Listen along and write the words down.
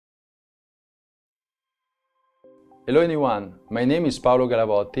Hello everyone, my name is Paolo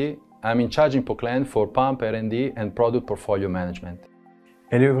Galavotti. I'm in charge in Poclain for pump R&D and product portfolio management.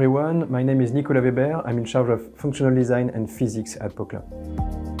 Hello everyone, my name is Nicolas. I'm in charge of functional design and physics at Poclain.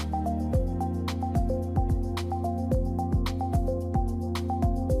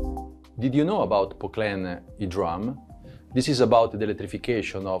 Did you know about Poclain e-drum? This is about the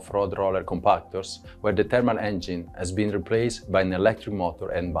electrification of road roller compactors, where the thermal engine has been replaced by an electric motor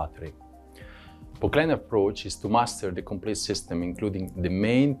and battery. Poclain's approach is to master the complete system, including the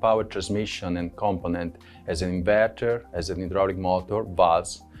main power transmission and component as an inverter, as an hydraulic motor,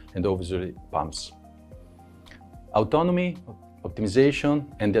 valves, and obviously pumps. Autonomy, optimization,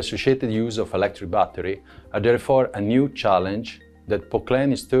 and the associated use of electric battery are therefore a new challenge that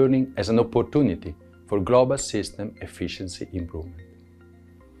Poclain is turning as an opportunity for global system efficiency improvement.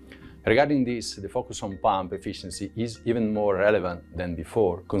 Regarding this, the focus on pump efficiency is even more relevant than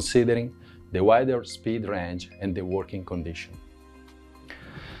before, considering the wider speed range and the working condition.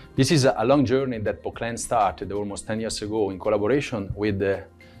 This is a long journey that Poclain started almost 10 years ago in collaboration with the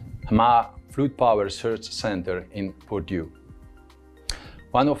MAHA Fluid Power Research Center in Purdue.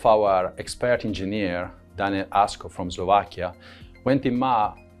 One of our expert engineers, Daniel Asko from Slovakia, went in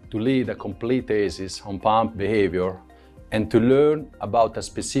MAHA to lead a complete thesis on pump behavior and to learn about a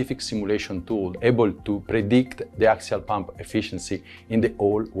specific simulation tool able to predict the axial pump efficiency in the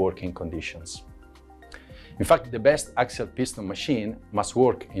all working conditions. In fact, the best axial piston machine must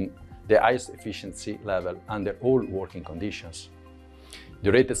work in the highest efficiency level under all working conditions.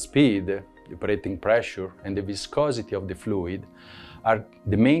 The rated speed, the operating pressure, and the viscosity of the fluid are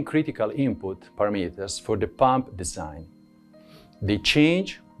the main critical input parameters for the pump design. They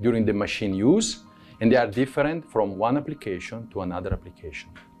change during the machine use, and they are different from one application to another application.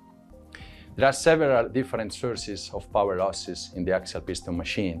 There are several different sources of power losses in the axial piston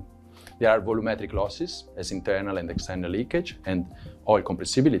machine. There are volumetric losses, as internal and external leakage and oil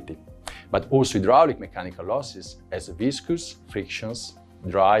compressibility, but also hydraulic mechanical losses, as viscous frictions,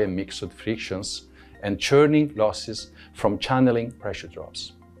 dry and mixed frictions, and churning losses from channeling pressure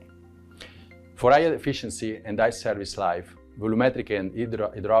drops. For higher efficiency and high service life, volumetric and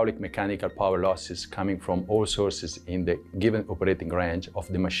hydraulic mechanical power losses coming from all sources in the given operating range of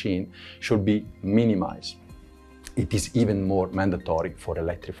the machine should be minimized. It is even more mandatory for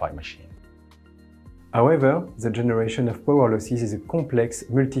electrified machines. However, the generation of power losses is a complex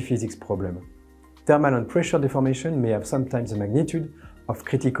multi-physics problem. Thermal and pressure deformation may have sometimes a magnitude of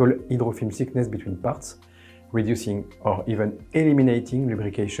critical hydrofilm thickness between parts, reducing or even eliminating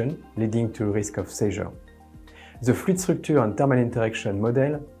lubrication, leading to risk of seizure. The fluid structure and thermal interaction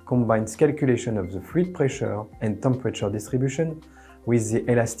model combines calculation of the fluid pressure and temperature distribution with the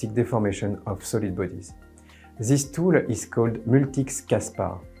elastic deformation of solid bodies. This tool is called Multics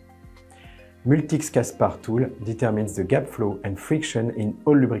CASPAR. Multics CASPAR tool determines the gap flow and friction in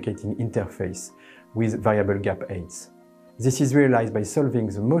all lubricating interface with variable gap aids. This is realized by solving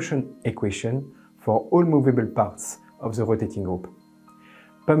the motion equation for all movable parts of the rotating group.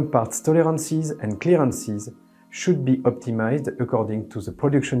 Pump parts tolerances and clearances should be optimized according to the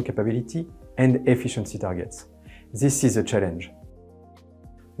production capability and efficiency targets. This is a challenge.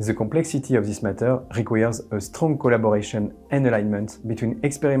 The complexity of this matter requires a strong collaboration and alignment between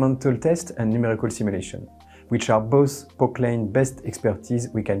experimental test and numerical simulation, which are both Poclain's best expertise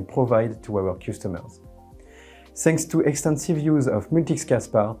we can provide to our customers. Thanks to extensive use of Multics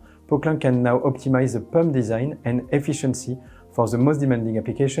CASPAR, Poclain can now optimize the pump design and efficiency for the most demanding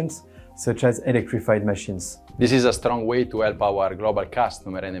applications, such as electrified machines. This is a strong way to help our global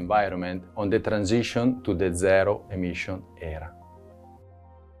customer and environment on the transition to the zero-emission era.